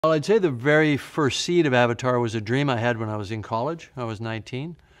Well, I'd say the very first seed of Avatar was a dream I had when I was in college. I was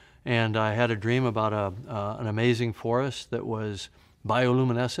 19, and I had a dream about an amazing forest that was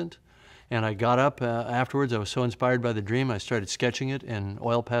bioluminescent. And I got up afterwards. I was so inspired by the dream, I started sketching it in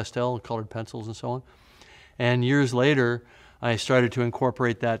oil pastel, colored pencils, and so on. And years later, I started to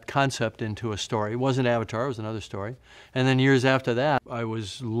incorporate that concept into a story. It wasn't Avatar, it was another story. And then years after that, I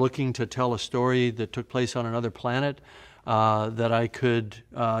was looking to tell a story that took place on another planet that I could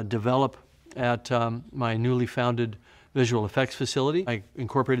develop at my newly founded visual effects facility. I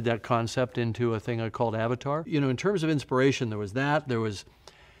incorporated that concept into a thing I called Avatar. You know, in terms of inspiration, there was that. There was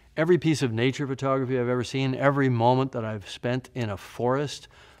every piece of nature photography I've ever seen, every moment that I've spent in a forest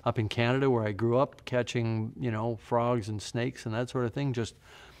up in Canada where I grew up catching, you know, frogs and snakes and that sort of thing, just,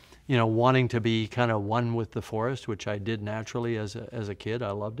 you know, wanting to be kind of one with the forest, which I did naturally as a kid. I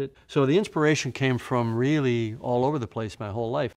loved it. So the inspiration came from really all over the place my whole life.